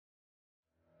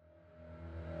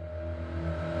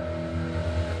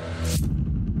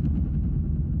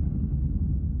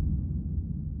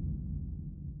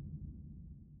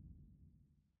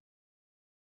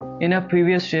In a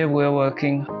previous step, we are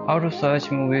working how to search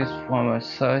movies from a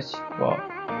search bar.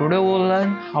 Today we'll learn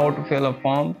how to fill a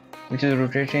form which is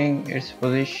rotating its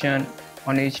position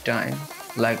on each time.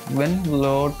 Like when you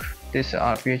load this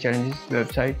RPA challenges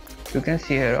website, you can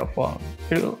see here a form.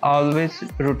 It will always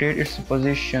rotate its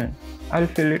position. I'll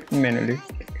fill it manually.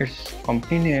 Its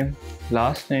company name,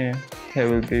 last name, here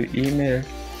will be email,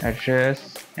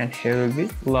 address, and here will be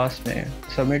last name.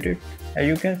 Submit it. As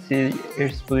you can see,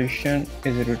 its position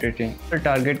is rotating. The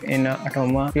target in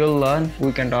Automa, you'll learn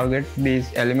we can target these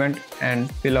elements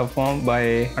and fill a form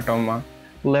by Automa.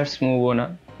 Let's move on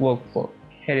a workflow.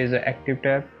 Here is the active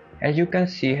tab. As you can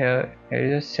see here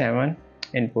is a 7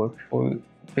 input. We'll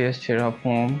paste here a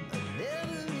form.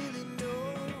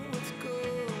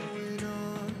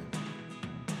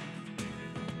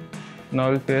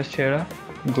 Now we'll paste here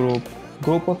a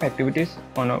group of activities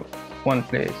on one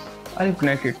place. I'll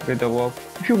connect it with the work.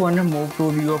 If you want to move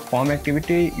to your form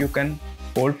activity, you can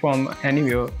hold from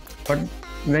anywhere, but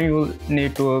when you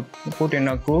need to put in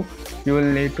a group, you will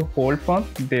need to hold from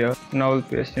there. Now we'll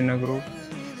paste in a group.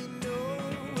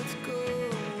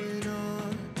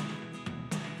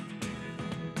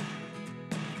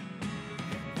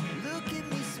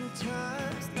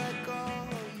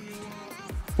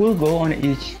 We'll go on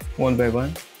each one by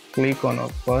one. Click on a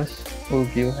first. We'll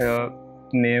give here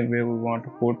name where we want to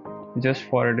put just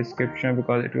for a description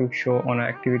because it will show on an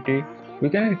activity. We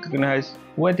can recognize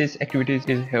what this activity is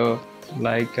here,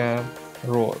 like a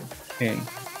role in.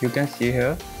 You can see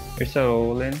here it's a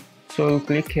role in. So we'll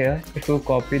click here. It will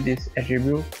copy this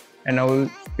attribute and I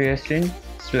will paste in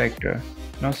selector.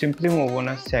 Now simply move on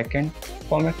a second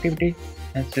form activity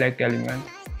and select element.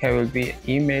 Here will be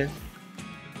email.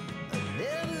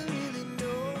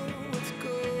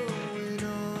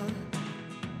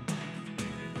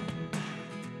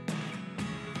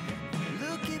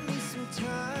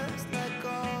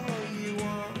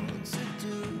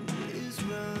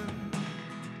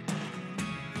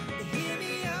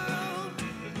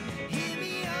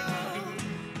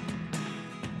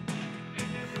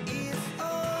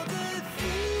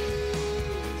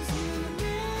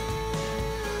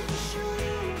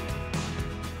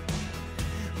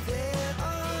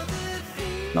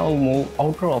 Now move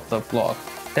outer of the block.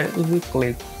 That will be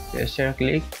click, share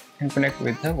click and connect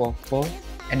with the workflow,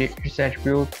 edit its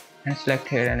attribute and select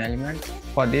here an element.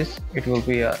 For this it will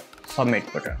be a submit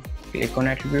button. Click on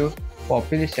attribute,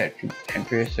 copy this attribute and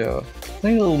paste here.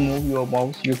 When you will move your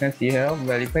mouse, you can see here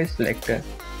verify selector.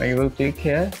 When you will click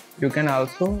here, you can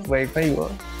also verify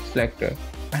your selector.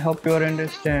 I hope you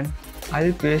understand. I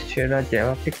will paste here a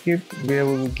JavaScript script where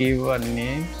we will give a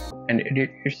name and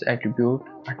edit its attribute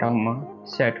Automa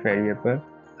set variable.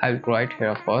 I'll write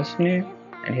here first name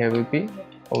and here will be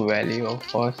a value of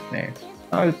first name.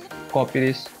 I'll copy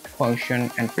this function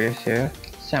and paste here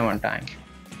 7 times.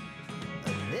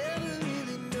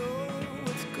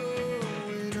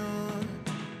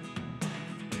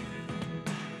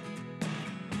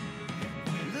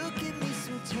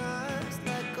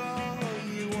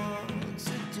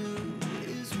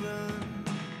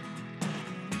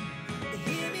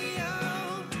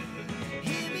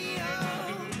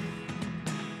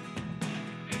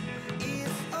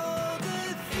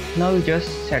 Now we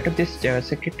just set up this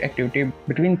JavaScript activity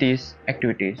between these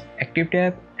activities, active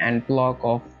tab and block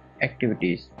of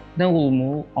activities. Then we'll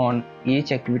move on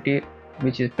each activity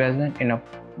which is present in a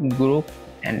group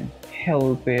and here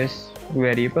we'll paste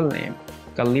variable name,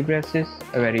 curly braces,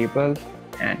 a variable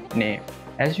and name.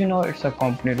 As you know, it's a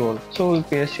company role, so we'll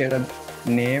paste here a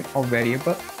name of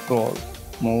variable role.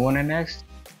 Move on and next.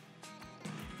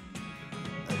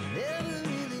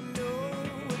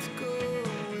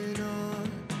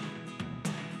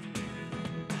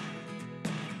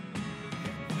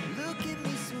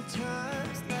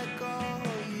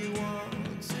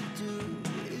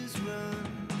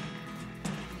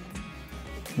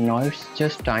 Now it's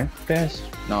just time to test.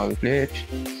 Now we play it.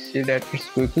 See that it's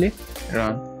quickly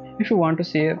run. If you want to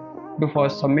see before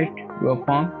submit your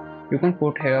form, you can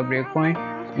put here a breakpoint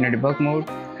in a debug mode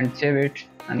and save it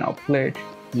and now play it.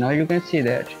 Now you can see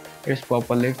that it's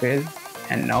properly filled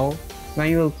and now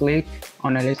when you will click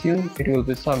on LSU, it will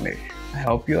be submit. I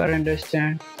hope you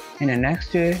understand. In the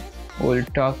next day, we will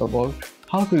talk about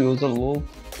how to use a loop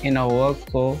in a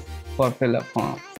workflow for fill a form.